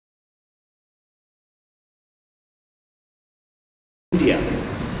India.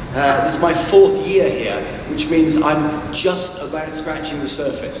 This is my 4th year here, which means I'm just about scratching the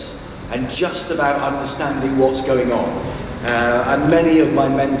surface and just about understanding what's going on. And many of my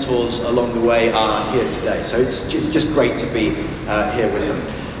mentors along the way are here today, so it's just great to be here with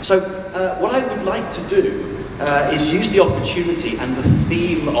them. So what I would like to do is use the opportunity and the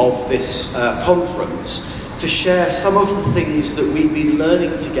theme of this conference to share some of the things that we've been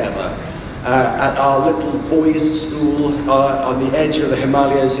learning together at our little boys' school on the edge of the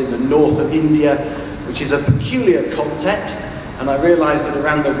Himalayas in the north of India, which is a peculiar context, and I realise that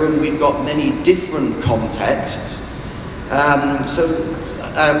around the room we've got many different contexts.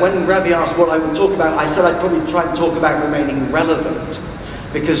 When Ravi asked what I would talk about, I said I'd probably try and talk about remaining relevant,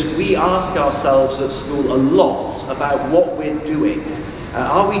 because we ask ourselves at school a lot about what we're doing.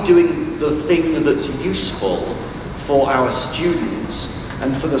 Are we doing the thing that's useful for our students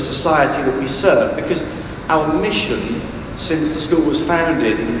and for the society that we serve? Because our mission, since the school was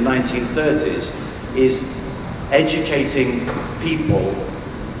founded in the 1930s, is educating people,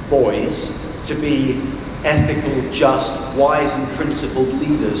 boys, to be ethical, just, wise and principled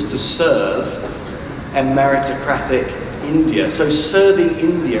leaders to serve a meritocratic India. So serving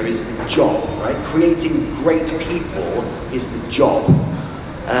India is the job, right? Creating great people is the job.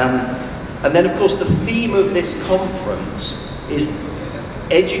 And then, of course, the theme of this conference is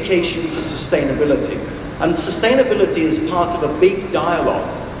education for sustainability. And sustainability is part of a big dialogue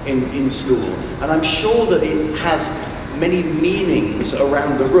in school. And I'm sure that it has many meanings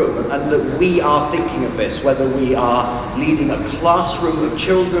around the room, and that we are thinking of this, whether we are leading a classroom of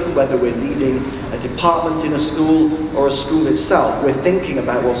children, whether we're leading a department in a school or a school itself. We're thinking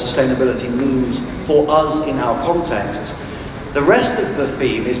about what sustainability means for us in our contexts. The rest of the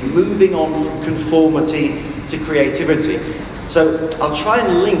theme is moving on from conformity to creativity. So I'll try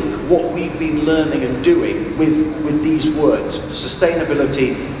and link what we've been learning and doing with these words: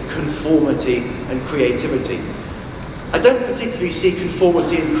 sustainability, conformity, and creativity. I don't particularly see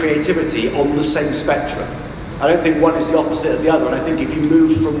conformity and creativity on the same spectrum. I don't think one is the opposite of the other, and I think if you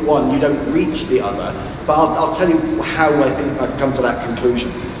move from one, you don't reach the other. But I'll tell you how I think I've come to that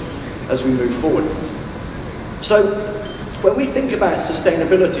conclusion as we move forward. So, when we think about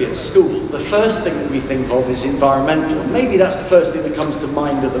sustainability at school, the first thing that we think of is environmental. And maybe that's the first thing that comes to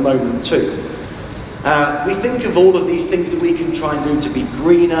mind at the moment too. We think of all of these things that we can try and do to be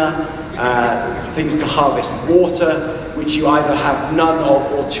greener, things to harvest water, which you either have none of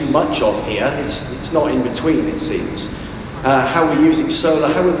or too much of here. It's not in between, it seems. How we're using solar,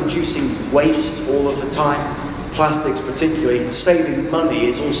 how we're reducing waste all of the time, plastics particularly. Saving money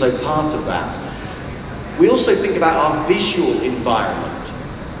is also part of that. We also think about our visual environment.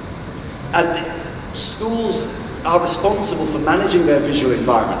 And schools are responsible for managing their visual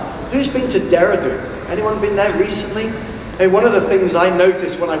environment. Who's been to Dehradun? Anyone been there recently? And one of the things I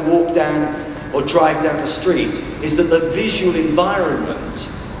notice when I walk down or drive down the street is that the visual environment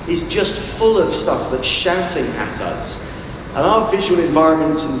is just full of stuff that's shouting at us. And our visual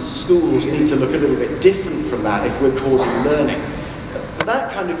environments in schools need to look a little bit different from that if we're causing learning. But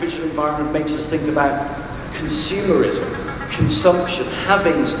that kind of visual environment makes us think about consumerism, consumption,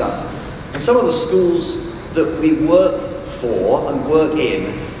 having stuff. And some of the schools that we work for and work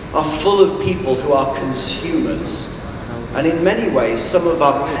in are full of people who are consumers. And in many ways, some of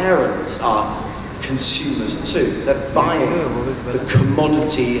our parents are consumers too. They're buying the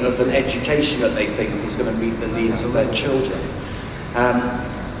commodity of an education that they think is going to meet the needs of their children.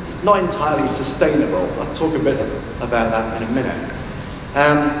 It's not entirely sustainable. I'll talk a bit about that in a minute.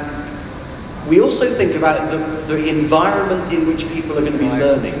 We also think about the environment in which people are going to be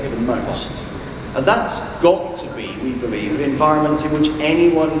learning the most. And that's got to be, we believe, an environment in which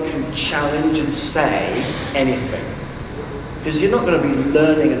anyone can challenge and say anything. Because you're not going to be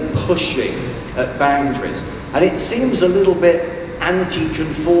learning and pushing at boundaries. And it seems a little bit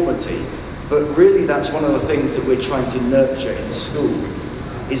anti-conformity, but really that's one of the things that we're trying to nurture in school,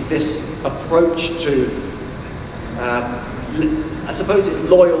 is this approach to, I suppose it's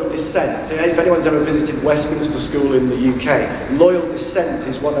loyal dissent. If anyone's ever visited Westminster School in the UK, loyal dissent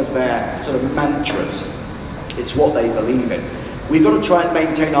is one of their sort of mantras. It's what they believe in. We've got to try and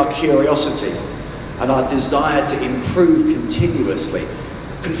maintain our curiosity and our desire to improve continuously.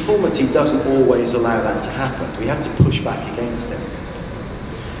 Conformity doesn't always allow that to happen. We have to push back against it.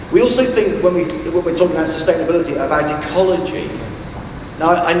 We also think, when we're talking about sustainability, about ecology.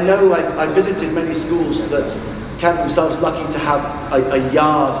 Now, I know I've visited many schools that count themselves lucky to have a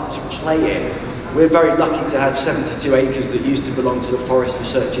yard to play in. We're very lucky to have 72 acres that used to belong to the Forest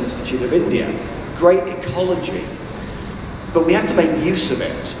Research Institute of India. Great ecology. But we have to make use of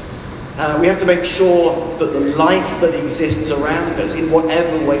it. We have to make sure that the life that exists around us, in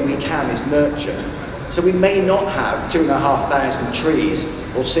whatever way we can, is nurtured. So we may not have 2,500 trees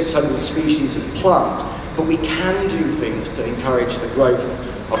or 600 species of plant, but we can do things to encourage the growth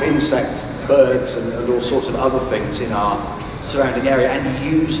of insects, birds, and all sorts of other things in our surrounding area, and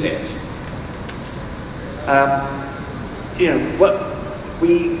use it.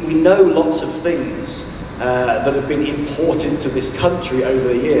 We know lots of things that have been imported to this country over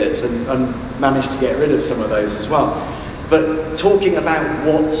the years, and managed to get rid of some of those as well. But talking about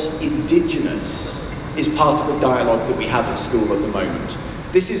what's indigenous is part of the dialogue that we have at school at the moment.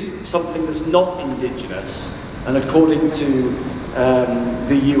 This is something that's not indigenous, and according to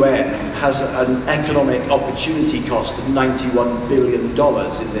the UN, has an economic opportunity cost of $91 billion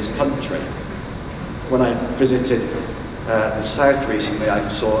in this country. When I visited the South recently, I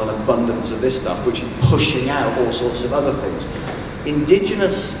saw an abundance of this stuff, which is pushing out all sorts of other things.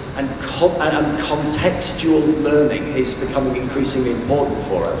 Indigenous and contextual learning is becoming increasingly important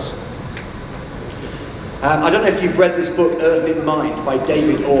for us. I don't know if you've read this book, Earth in Mind, by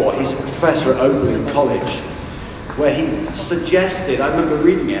David Orr. He's a professor at Oberlin College, where he suggested, I remember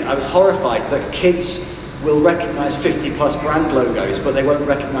reading it, I was horrified that kids will recognise 50+ brand logos, but they won't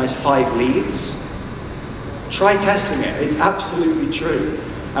recognise 5 leaves. Try testing it, it's absolutely true.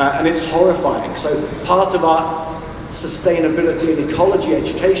 And it's horrifying. So part of our sustainability and ecology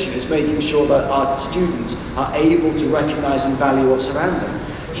education is making sure that our students are able to recognise and value what's around them.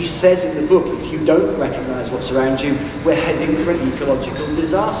 He says in the book, if you don't recognise what's around you, we're heading for an ecological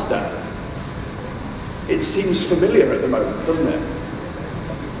disaster. It seems familiar at the moment, doesn't it?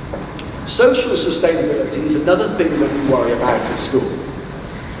 Social sustainability is another thing that we worry about at school.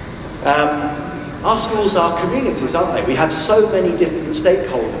 Our schools are communities, aren't they? We have so many different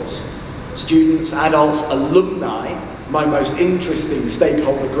stakeholders. Students, adults, alumni, my most interesting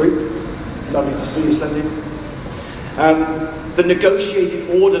stakeholder group. It's lovely to see you, Sandy. The negotiated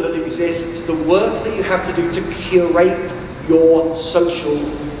order that exists, the work that you have to do to curate your social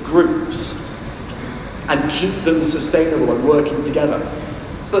groups and keep them sustainable and working together.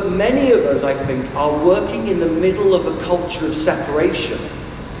 But many of us, I think, are working in the middle of a culture of separation.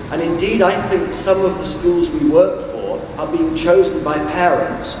 And indeed, I think some of the schools we work for are being chosen by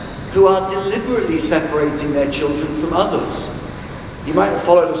parents who are deliberately separating their children from others. You might have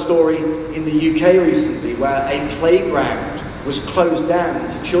followed a story in the UK recently where a playground was closed down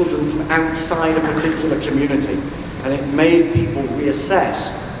to children from outside a particular community. And it made people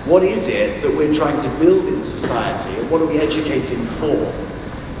reassess, what is it that we're trying to build in society, and what are we educating for?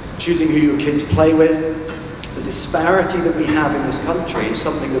 Choosing who your kids play with. The disparity that we have in this country is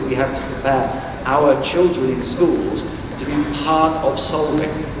something that we have to prepare our children in schools to be part of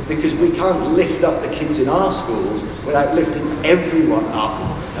solving, because we can't lift up the kids in our schools without lifting everyone up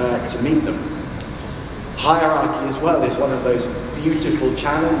to meet them. Hierarchy as well is one of those beautiful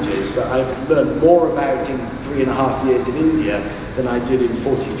challenges that I've learned more about in 3.5 years in India than I did in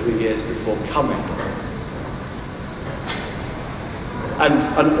 43 years before coming. And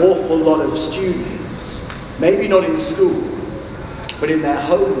an awful lot of students, maybe not in school, but in their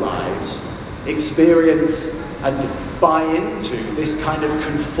home lives, experience and buy into this kind of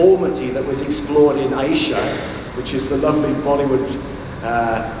conformity that was explored in Aisha, which is the lovely Bollywood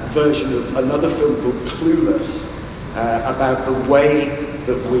version of another film called Clueless, about the way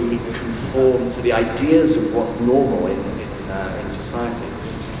that we conform to the ideas of what's normal in society.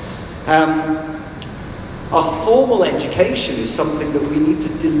 Our formal education is something that we need to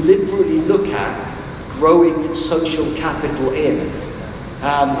deliberately look at growing social capital in.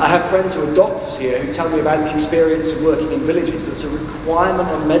 I have friends who are doctors here who tell me about the experience of working in villages. That's a requirement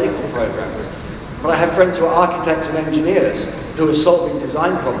on medical programs. But I have friends who are architects and engineers who are solving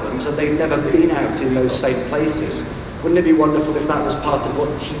design problems, and they've never been out in those same places. Wouldn't it be wonderful if that was part of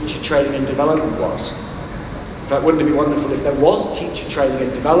what teacher training and development was? In fact, wouldn't it be wonderful if there was teacher training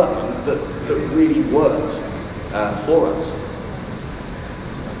and development that really worked for us?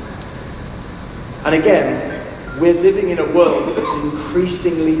 And again, we're living in a world that's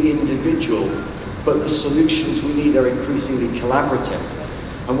increasingly individual, but the solutions we need are increasingly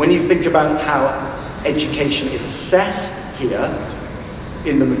collaborative. And when you think about how education is assessed here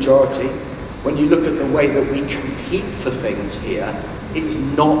in the majority, when you look at the way that we compete for things here, it's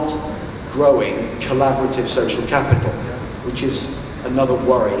not growing collaborative social capital, which is another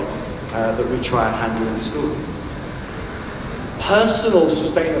worry that we try and handle in school. Personal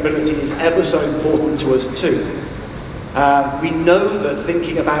sustainability is ever so important to us too. We know that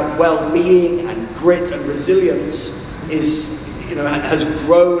thinking about well-being and grit and resilience has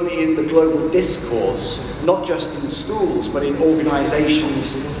grown in the global discourse, not just in schools, but in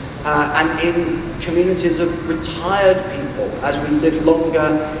organisations and in communities of retired people. As we live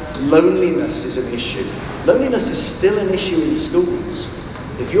longer, loneliness is an issue. Loneliness is still an issue in schools.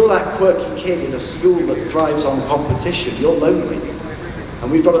 If you're that quirky kid in a school that thrives on competition, you're lonely.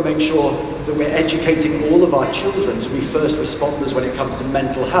 And we've got to make sure that we're educating all of our children to be first responders when it comes to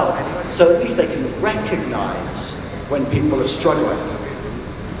mental health, so at least they can recognise when people are struggling.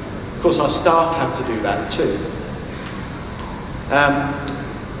 Of course, our staff have to do that too.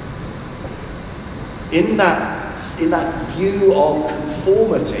 In that view of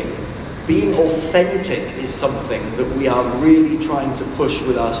conformity, being authentic is something that we are really trying to push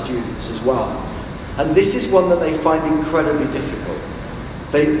with our students as well. And this is one that they find incredibly difficult.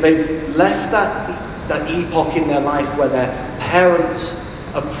 They've left that epoch in their life where their parents'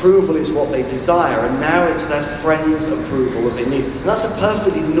 approval is what they desire, and now it's their friends' approval that they need. And that's a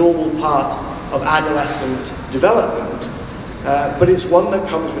perfectly normal part of adolescent development, but it's one that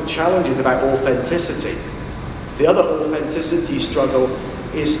comes with challenges about authenticity. The other authenticity struggle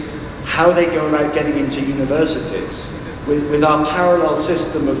is how they go about getting into universities. With our parallel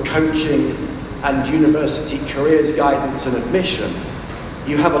system of coaching and university careers guidance and admission,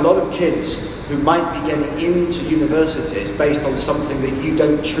 you have a lot of kids who might be getting into universities based on something that you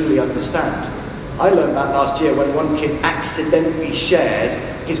don't truly understand. I learned that last year when one kid accidentally shared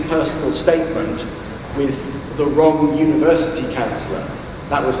his personal statement with the wrong university counsellor.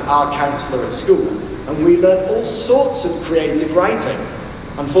 That was our counsellor at school. And we learned all sorts of creative writing.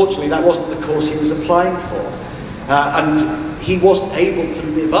 Unfortunately, that wasn't the course he was applying for. And he wasn't able to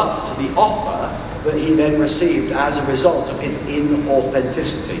live up to the offer that he then received as a result of his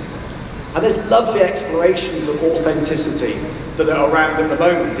inauthenticity. And there's lovely explorations of authenticity that are around at the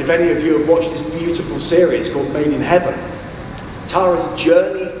moment. If any of you have watched this beautiful series called Made in Heaven, Tara's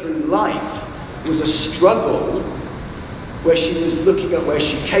journey through life was a struggle where she was looking at where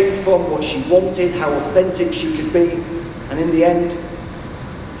she came from, what she wanted, how authentic she could be, and in the end,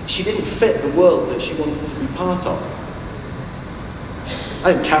 she didn't fit the world that she wanted to be part of.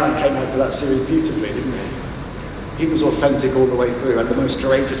 I think Karen came out to that series beautifully, didn't he? He was authentic all the way through and the most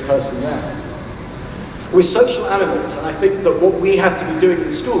courageous person there. We're social animals, and I think that what we have to be doing in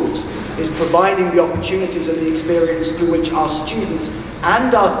schools is providing the opportunities and the experience through which our students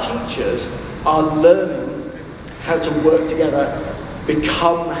and our teachers are learning how to work together,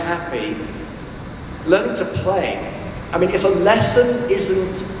 become happy, learning to play. I mean, if a lesson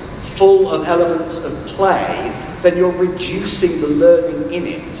isn't full of elements of play, then you're reducing the learning in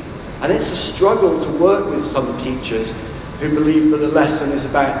it. And it's a struggle to work with some teachers who believe that a lesson is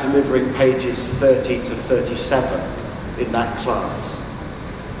about delivering pages 30 to 37 in that class.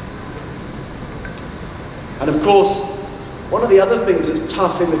 And of course, one of the other things that's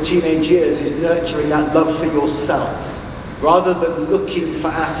tough in the teenage years is nurturing that love for yourself. Rather than looking for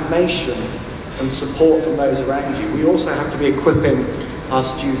affirmation and support from those around you, we also have to be equipping our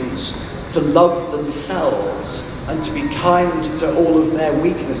students to love themselves and to be kind to all of their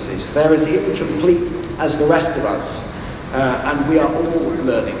weaknesses. They're as incomplete as the rest of us, and we are all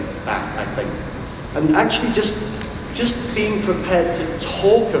learning that, I think. And actually just being prepared to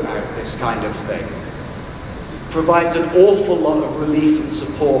talk about this kind of thing provides an awful lot of relief and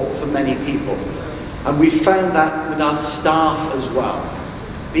support for many people. And we've found that with our staff as well.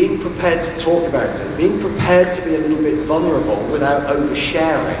 Being prepared to talk about it, being prepared to be a little bit vulnerable without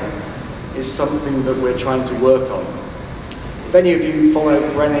oversharing is something that we're trying to work on. If any of you follow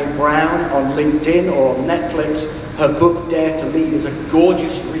Brené Brown on LinkedIn or on Netflix, her book Dare to Lead is a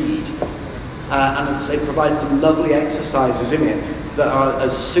gorgeous read, and it provides some lovely exercises in it that are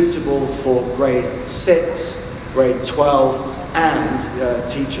as suitable for grade 6, grade 12, and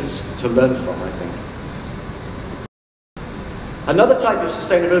teachers to learn from, I think. Another type of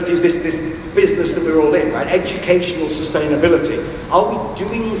sustainability is this business that we're all in, right? Educational sustainability. Are we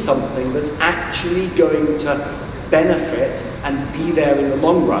doing something that's actually going to benefit and be there in the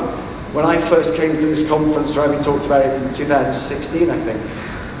long run? When I first came to this conference, we talked about it in 2016, I think,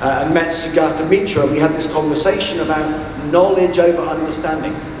 and met Sugata Mitra, we had this conversation about knowledge over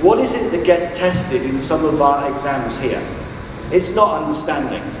understanding. What is it that gets tested in some of our exams here? It's not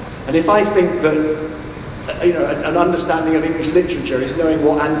understanding. And if I think that an understanding of English literature is knowing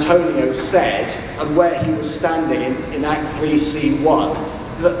what Antonio said and where he was standing in Act 3, Scene 1,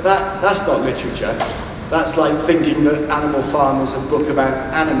 that's not literature. That's like thinking that Animal Farm is a book about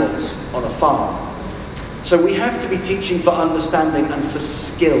animals on a farm. So we have to be teaching for understanding and for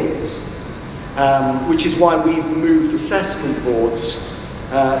skills, which is why we've moved assessment boards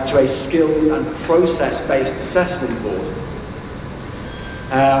to a skills and process-based assessment board.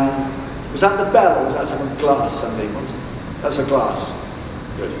 Was that the bell or was that someone's glass, Sandy? That's a glass.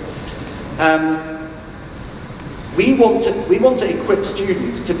 Good. We want to equip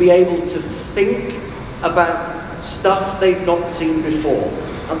students to be able to think about stuff they've not seen before.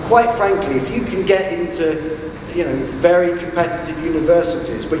 And quite frankly, if you can get into, you know, very competitive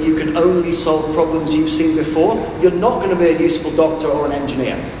universities, but you can only solve problems you've seen before, you're not going to be a useful doctor or an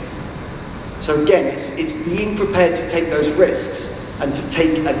engineer. So again, it's being prepared to take those risks and to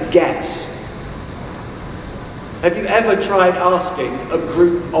take a guess. Have you ever tried asking a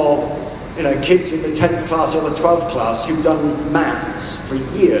group of, you know, kids in the 10th class or the 12th class who've done maths for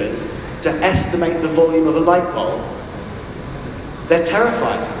years to estimate the volume of a light bulb? They're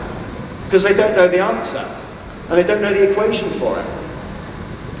terrified because they don't know the answer and they don't know the equation for it.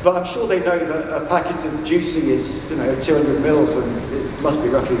 But I'm sure they know that a packet of juicy is, you know, 200 mils and it must be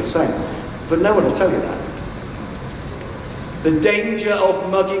roughly the same. But no one will tell you that. The danger of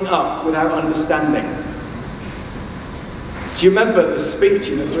mugging up without understanding. Do you remember the speech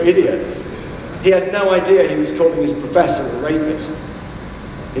in The Three Idiots? He had no idea he was calling his professor a rapist.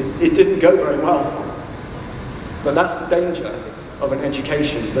 It didn't go very well for him. But that's the danger of an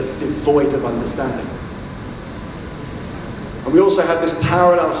education that's devoid of understanding. And we also have this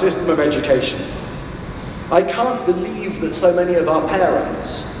parallel system of education. I can't believe that so many of our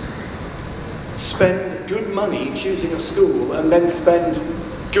parents spend good money choosing a school and then spend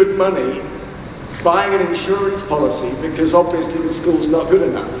good money buying an insurance policy because obviously the school's not good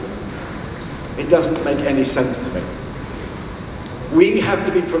enough. It doesn't make any sense to me. We have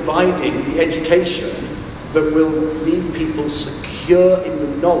to be providing the education that will leave people secure in the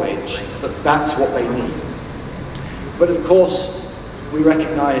knowledge that that's what they need. But of course, we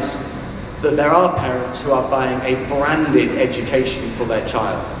recognise that there are parents who are buying a branded education for their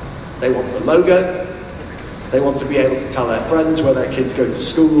child. They want the logo, they want to be able to tell their friends where their kids go to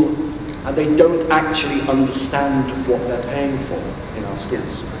school, and they don't actually understand what they're paying for in our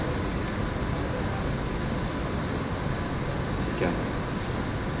schools. Okay.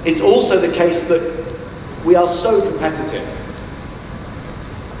 It's also the case that we are so competitive.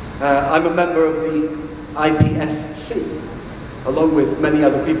 I'm a member of the IPSC, along with many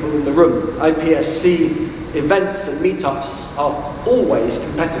other people in the room. IPSC events and meetups are always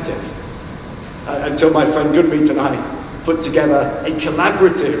competitive. Until my friend Goodmeet and I put together a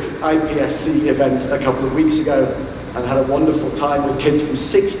collaborative IPSC event a couple of weeks ago and had a wonderful time with kids from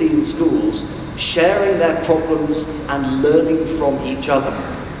 16 schools sharing their problems and learning from each other.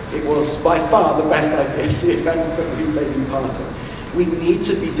 It was by far the best IPSC event that we've taken part in. We need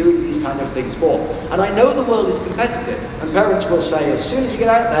to be doing these kind of things more. And I know the world is competitive, and parents will say, as soon as you get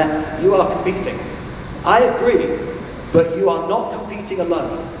out there, you are competing. I agree, but you are not competing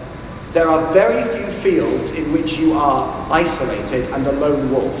alone. There are very few fields in which you are isolated and a lone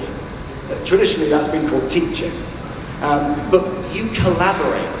wolf. Traditionally, that's been called teaching. But you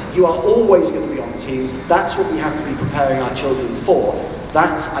collaborate. You are always going to be on teams. That's what we have to be preparing our children for.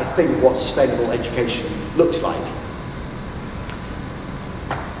 That's, I think, what sustainable education looks like.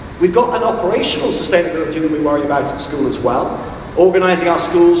 We've got an operational sustainability that we worry about at school as well. Organising our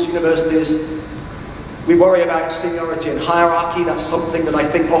schools, universities. We worry about seniority and hierarchy. That's something that I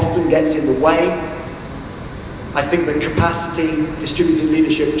think often gets in the way. I think that capacity, distributed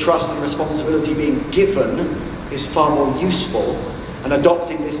leadership, trust and responsibility being given is far more useful, and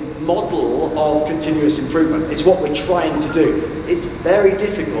adopting this model of continuous improvement is what we're trying to do. It's very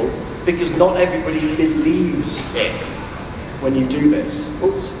difficult because not everybody believes it when you do this.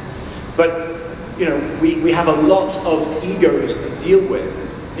 Oops. But you know, we have a lot of egos to deal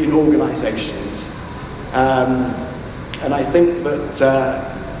with in organisations. And I think that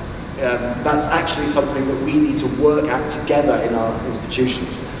that's actually something that we need to work at together in our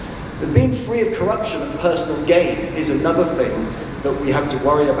institutions. But being free of corruption and personal gain is another thing that we have to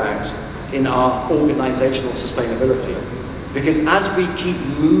worry about in our organisational sustainability. Because as we keep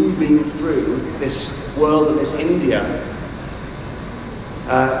moving through this world and this India,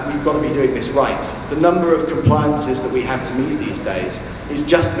 we've got to be doing this right. The number of compliances that we have to meet these days is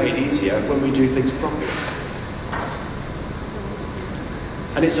just made easier when we do things properly.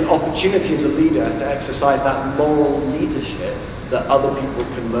 And it's an opportunity as a leader to exercise that moral leadership that other people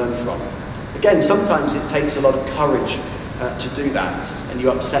can learn from. Again, sometimes it takes a lot of courage to do that, and you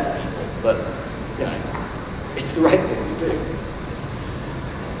upset people, but you know, it's the right thing to do.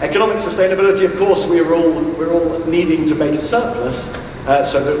 Economic sustainability, of course, we're all needing to make a surplus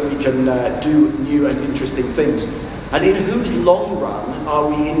so that we can do new and interesting things. And in whose long run are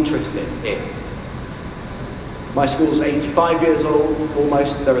we interested in? My school's 85 years old,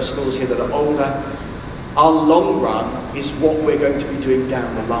 almost. There are schools here that are older. Our long run is what we're going to be doing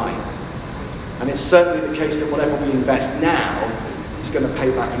down the line. And it's certainly the case that whatever we invest now is going to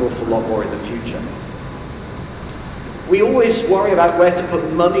pay back an awful lot more in the future. We always worry about where to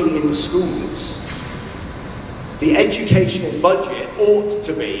put money in schools. The educational budget ought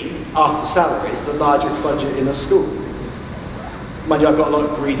to be, after salaries, the largest budget in a school. Mind you, I've got a lot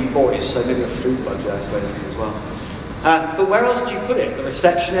of greedy boys, so maybe a food budget, I suppose, as well. But where else do you put it? The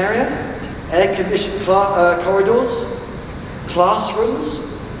reception area? Air-conditioned corridors?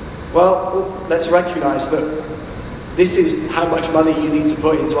 Classrooms? Well, let's recognise that this is how much money you need to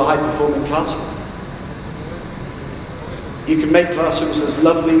put into a high-performing classroom. You can make classrooms as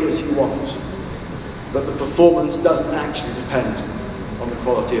lovely as you want, but the performance doesn't actually depend on the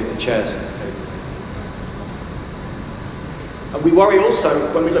quality of the chairs and the tables. And we worry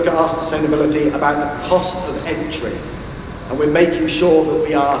also, when we look at our sustainability, about the cost of entry. And we're making sure that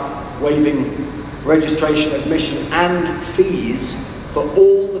we are waiving registration, admission and fees for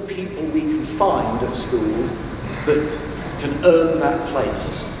all the people we can find at school that can earn that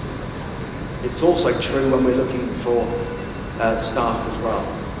place. It's also true when we're looking for staff as well.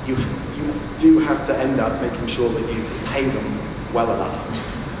 You do have to end up making sure that you pay them well enough.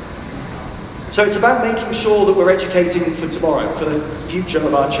 So it's about making sure that we're educating for tomorrow, for the future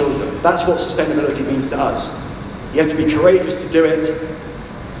of our children. That's what sustainability means to us. You have to be courageous to do it.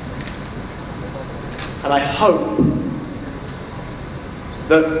 And I hope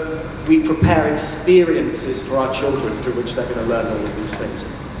that we prepare experiences for our children through which they're going to learn all of these things.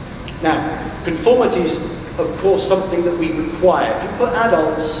 Now, conformity is, of course, something that we require. If you put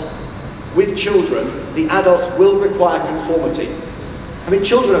adults with children, the adults will require conformity. I mean,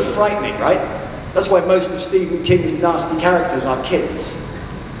 children are frightening, right? That's why most of Stephen King's nasty characters are kids.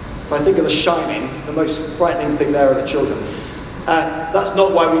 If I think of The Shining, the most frightening thing there are the children. That's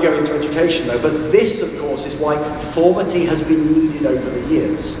not why we go into education, though, but this, of course, is why conformity has been needed over the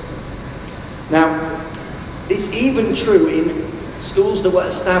years. Now, it's even true in schools that were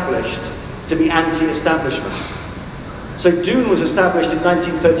established to be anti-establishment. So Doon was established in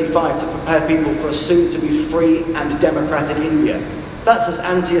 1935 to prepare people for a soon-to-be free and democratic India. That's as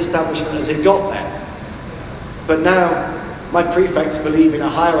anti-establishment as it got then. But now, my prefects believe in a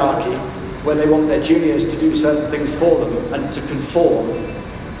hierarchy where they want their juniors to do certain things for them and to conform.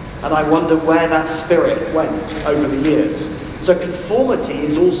 And I wonder where that spirit went over the years. So conformity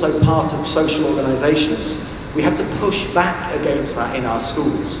is also part of social organisations. We have to push back against that in our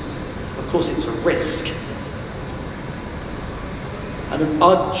schools. Of course, it's a risk. And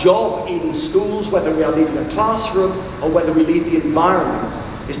our job in schools, whether we are leading a classroom or whether we lead the environment,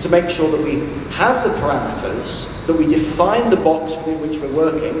 is to make sure that we have the parameters, that we define the box within which we're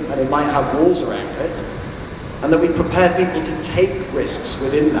working, and it might have walls around it, and that we prepare people to take risks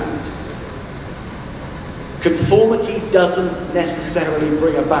within that. Conformity doesn't necessarily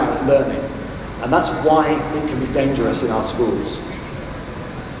bring about learning, and that's why it can be dangerous in our schools.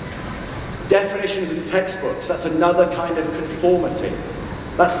 Definitions in textbooks, that's another kind of conformity.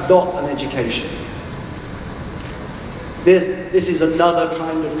 That's not an education. This is another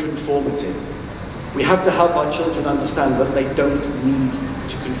kind of conformity. We have to help our children understand that they don't need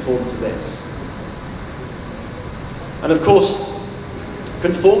to conform to this. And of course,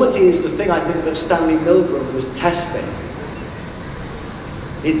 conformity is the thing I think that Stanley Milgram was testing.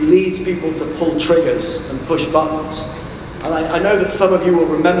 It leads people to pull triggers and push buttons. And I know that some of you will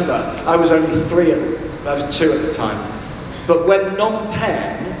remember, I was only I was 2 at the time. But when Phnom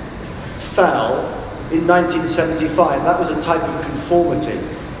Penh fell in 1975, that was a type of conformity.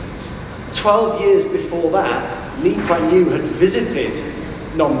 12 years before that, Lee Kuan Yew had visited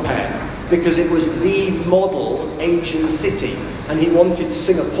Phnom Penh because it was the model Asian city, and he wanted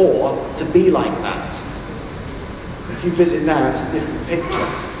Singapore to be like that. If you visit now, it's a different picture.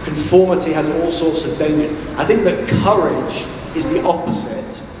 Conformity has all sorts of dangers. I think that courage is the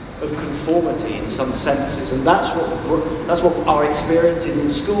opposite of conformity in some senses, and that's what our experiences in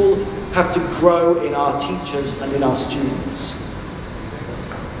school have to grow in our teachers and in our students.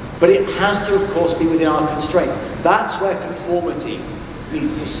 But it has to, of course, be within our constraints. That's where conformity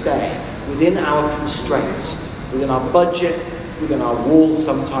needs to stay, within our constraints, within our budget, within our walls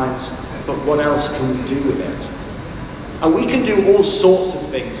sometimes, but what else can we do with it? And we can do all sorts of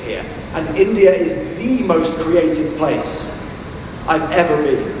things here. And India is the most creative place I've ever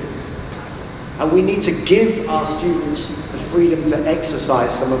been. And we need to give our students the freedom to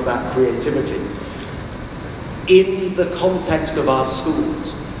exercise some of that creativity in the context of our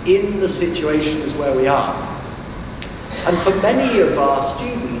schools, in the situations where we are. And for many of our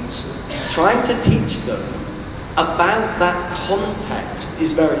students, trying to teach them about that context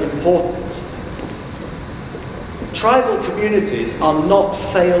is very important. Tribal communities are not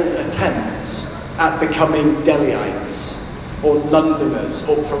failed attempts at becoming Delhiites. or Londoners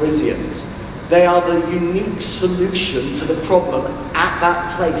or Parisians. They are the unique solution to the problem at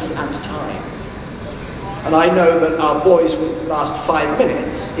that place and time. And I know that our boys will last 5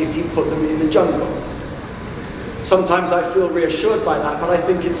 minutes if you put them in the jungle. Sometimes I feel reassured by that, but I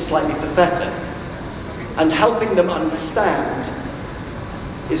think it's slightly pathetic. And helping them understand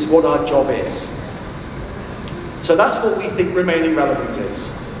is what our job is. So that's what we think remaining relevant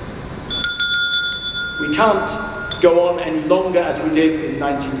is. We can't go on any longer as we did in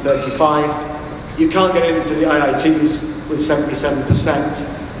 1935. You can't get into the IITs with 77%.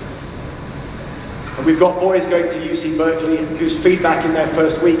 And we've got boys going to UC Berkeley whose feedback in their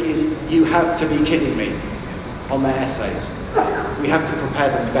first week is, "You have to be kidding me," on their essays. We have to prepare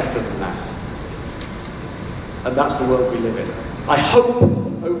them better than that. And that's the world we live in. I hope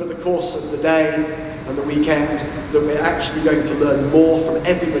over the course of the day and the weekend that we're actually going to learn more from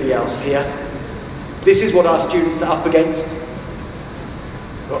everybody else here. This is what our students are up against.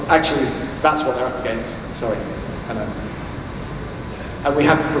 Well, actually, that's what they're up against. Sorry. I know. And we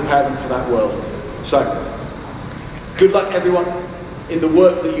have to prepare them for that world. So, good luck everyone in the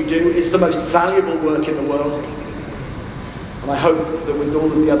work that you do. It's the most valuable work in the world. And I hope that with all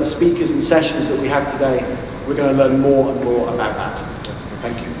of the other speakers and sessions that we have today, we're going to learn more and more about that.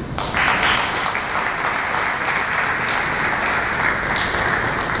 Thank you.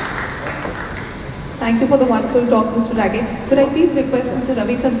 Thank you for the wonderful talk, Mr. Raggett. Could I please request Mr.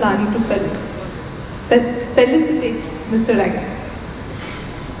 Ravi Santlani to felicitate Mr. Raggett?